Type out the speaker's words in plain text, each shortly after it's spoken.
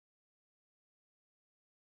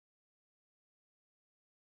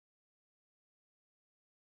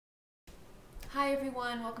Hi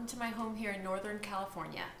everyone, welcome to my home here in Northern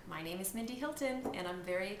California. My name is Mindy Hilton and I'm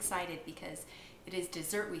very excited because it is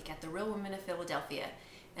dessert week at the Real Women of Philadelphia,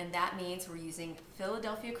 and that means we're using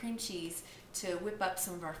Philadelphia cream cheese to whip up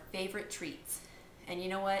some of our favorite treats. And you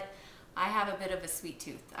know what? I have a bit of a sweet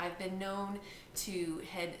tooth. I've been known to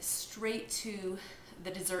head straight to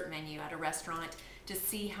the dessert menu at a restaurant to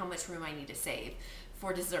see how much room I need to save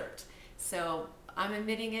for dessert. So I'm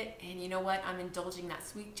admitting it, and you know what? I'm indulging that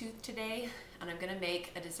sweet tooth today, and I'm gonna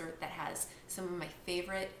make a dessert that has some of my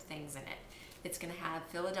favorite things in it. It's gonna have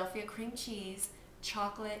Philadelphia cream cheese,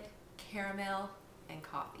 chocolate, caramel, and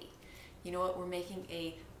coffee. You know what? We're making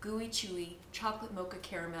a gooey, chewy chocolate mocha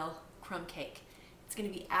caramel crumb cake. It's gonna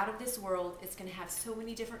be out of this world. It's gonna have so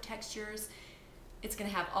many different textures. It's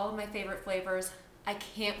gonna have all of my favorite flavors. I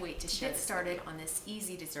can't wait to get started on this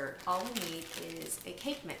easy dessert. All we need is a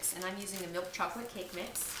cake mix, and I'm using a milk chocolate cake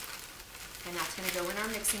mix, and that's going to go in our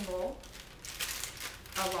mixing bowl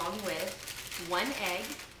along with 1 egg.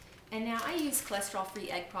 And now I use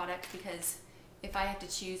cholesterol-free egg product because if I have to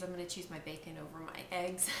choose, I'm going to choose my bacon over my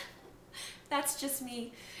eggs. That's just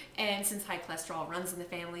me. And since high cholesterol runs in the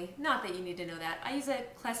family, not that you need to know that, I use a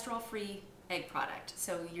cholesterol-free egg product.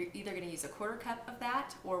 So you're either going to use a 1/4 cup of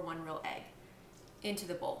that or 1 real egg into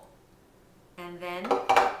the bowl, and then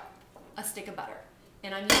a stick of butter.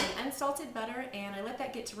 And I'm using unsalted butter, and I let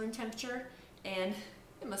that get to room temperature, and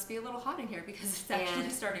it must be a little hot in here because it's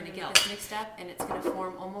actually starting to get mixed up, and it's going to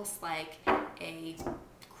form almost like a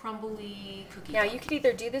crumbly cookie. Now you could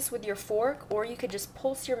either do this with your fork, or you could just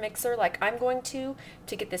pulse your mixer like I'm going to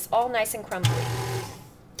get this all nice and crumbly.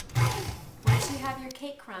 Once you have your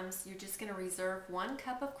cake crumbs, you're just going to reserve 1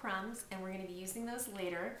 cup of crumbs, and we're going to be using those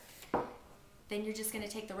later. Then you're just going to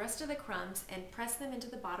take the rest of the crumbs and press them into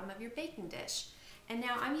the bottom of your baking dish. And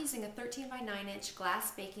now I'm using a 13 by 9 inch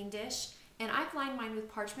glass baking dish, and I've lined mine with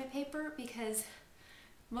parchment paper because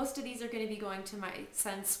most of these are going to be going to my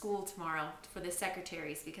son's school tomorrow for the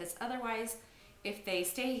secretaries, because otherwise if they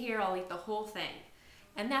stay here I'll eat the whole thing,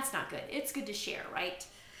 and that's not good. It's good to share, right?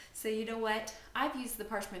 So you know what? I've used the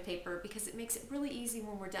parchment paper because it makes it really easy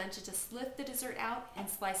when we're done to just lift the dessert out and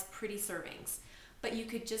slice pretty servings. But you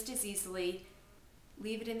could just as easily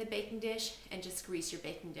leave it in the baking dish and just grease your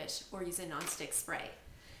baking dish, or use a nonstick spray.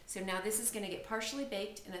 So now this is going to get partially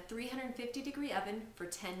baked in a 350-degree oven for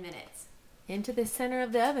 10 minutes. Into the center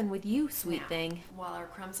of the oven with you, sweet thing. While our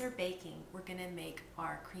crumbs are baking, we're going to make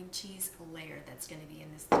our cream cheese layer that's going to be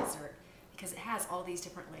in this dessert, because it has all these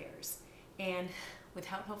different layers. And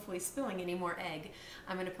without hopefully spilling any more egg,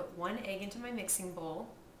 I'm going to put 1 egg into my mixing bowl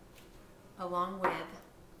along with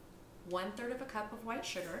 1/3 of a cup of white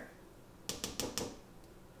sugar,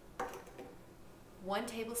 1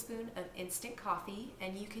 tablespoon of instant coffee,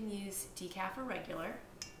 and you can use decaf or regular,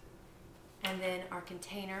 and then our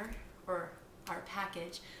container or our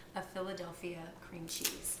package of Philadelphia cream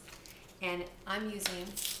cheese. And I'm using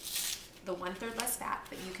the 1/3 less fat,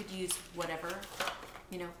 but you could use whatever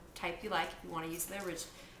type you like. If you want to use the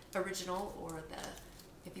original, or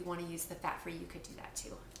if you want to use the fat-free, you could do that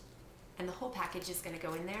too. And the whole package is going to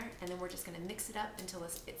go in there, and then we're just going to mix it up until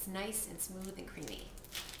it's nice and smooth and creamy.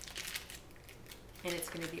 And it's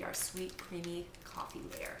going to be our sweet, creamy coffee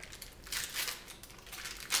layer.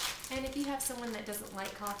 And if you have someone that doesn't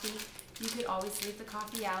like coffee, you could always leave the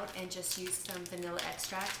coffee out and just use some vanilla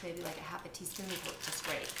extract. Maybe like a 1/2 teaspoon would work just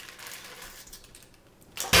great.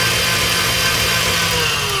 So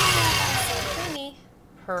creamy.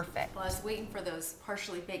 Perfect. While I was waiting for those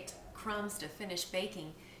partially baked crumbs to finish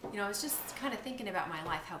baking, I was just kind of thinking about my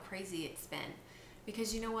life, how crazy it's been.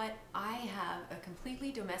 Because you know what? I have a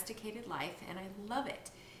completely domesticated life, and I love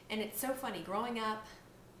it. And it's so funny. Growing up,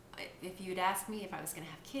 if you'd asked me if I was going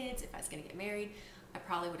to have kids, if I was going to get married, I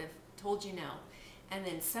probably would have told you no. And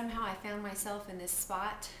then somehow I found myself in this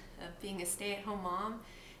spot of being a stay-at-home mom,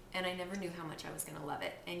 and I never knew how much I was going to love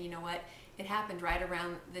it. And you know what? It happened right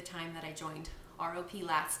around the time that I joined ROP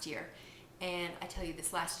last year. And I tell you,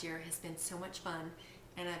 this last year has been so much fun.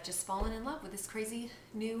 And I've just fallen in love with this crazy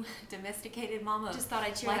new domesticated mama. Just thought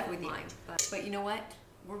I'd share that with you. But you know what?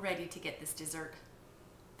 We're ready to get this dessert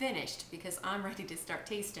finished, because I'm ready to start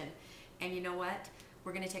tasting. And you know what?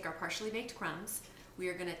 We're going to take our partially baked crumbs. We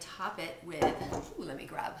are going to top it with, let me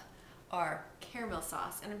grab our caramel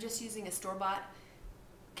sauce. And I'm just using a store-bought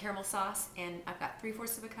caramel sauce, and I've got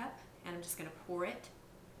 3/4 of a cup, and I'm just going to pour it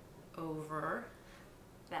over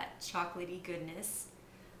that chocolatey goodness.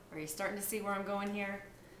 Are you starting to see where I'm going here?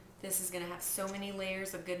 This is going to have so many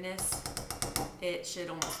layers of goodness, it should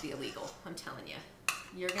almost be illegal. I'm telling you.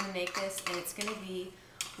 You're going to make this, and it's going to be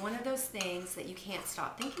one of those things that you can't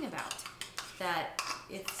stop thinking about. That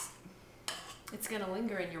It's going to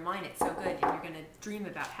linger in your mind. It's so good, and you're going to dream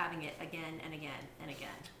about having it again and again and again.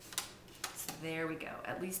 So there we go.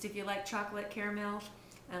 At least if you like chocolate caramel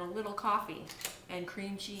and a little coffee and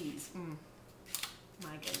cream cheese.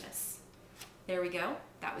 My goodness. There we go.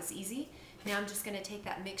 That was easy. Now I'm just going to take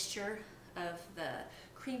that mixture of the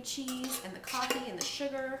cream cheese and the coffee and the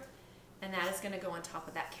sugar, and that is going to go on top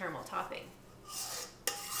of that caramel topping.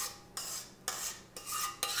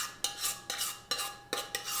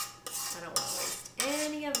 I don't want to waste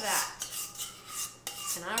any of that.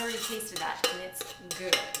 And I already tasted that, and it's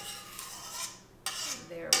good.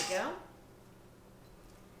 There we go.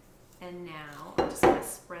 And now I'm just going to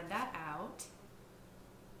spread that out.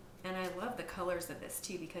 And I love the colors of this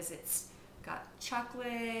too, because it's got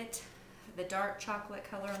chocolate, the dark chocolate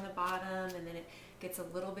color on the bottom, and then it gets a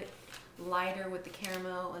little bit lighter with the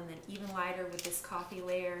caramel, and then even lighter with this coffee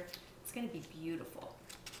layer. It's going to be beautiful.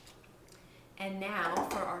 And now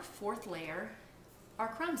for our fourth layer, our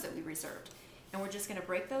crumbs that we reserved. And we're just going to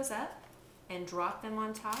break those up and drop them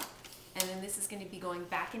on top. And then this is going to be going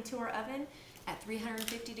back into our oven at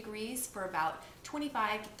 350 degrees for about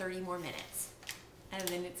 25 to 30 more minutes. And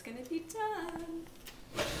then it's going to be done.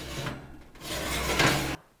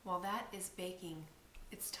 While that is baking,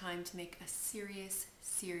 it's time to make a serious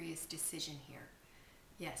decision here.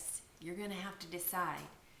 Yes, you're going to have to decide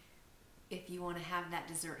if you want to have that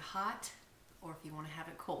dessert hot or if you want to have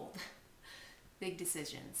it cold. Big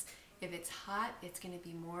decisions. If it's hot, it's going to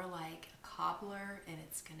be more like a cobbler, and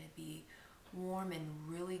it's going to be warm and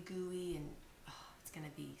really gooey, and it's going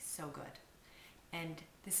to be so good. And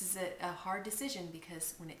this is a hard decision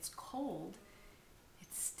because when it's cold,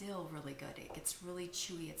 it's still really good. It gets really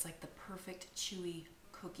chewy. It's like the perfect chewy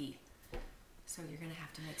cookie. So you're going to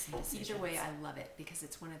have to make some decisions. Either way, I love it because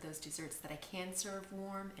it's one of those desserts that I can serve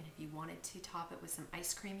warm, and if you wanted to top it with some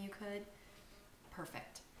ice cream, you could.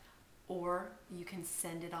 Perfect. Or you can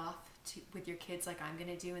send it off with your kids like I'm going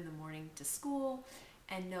to do in the morning to school,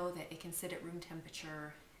 and know that it can sit at room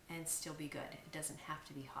temperature and still be good. It doesn't have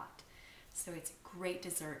to be hot. So it's a great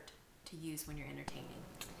dessert to use when you're entertaining.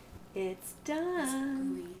 It's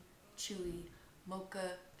done. This gooey, chewy,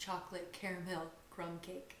 mocha, chocolate, caramel crumb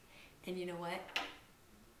cake. And you know what?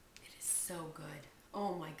 It is so good.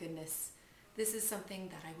 Oh my goodness. This is something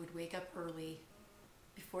that I would wake up early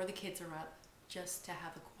before the kids are up just to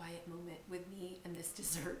have a quiet moment with me and this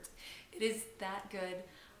dessert. It is that good.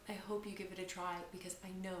 I hope you give it a try because I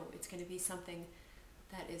know it's going to be something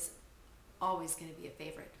that is always going to be a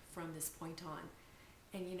favorite from this point on.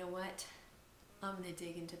 And you know what? I'm going to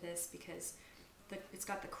dig into this because it's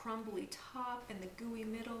got the crumbly top and the gooey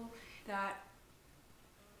middle. That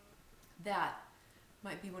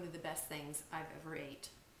might be one of the best things I've ever ate.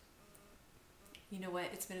 You know what?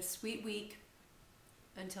 It's been a sweet week.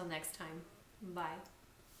 Until next time. Bye.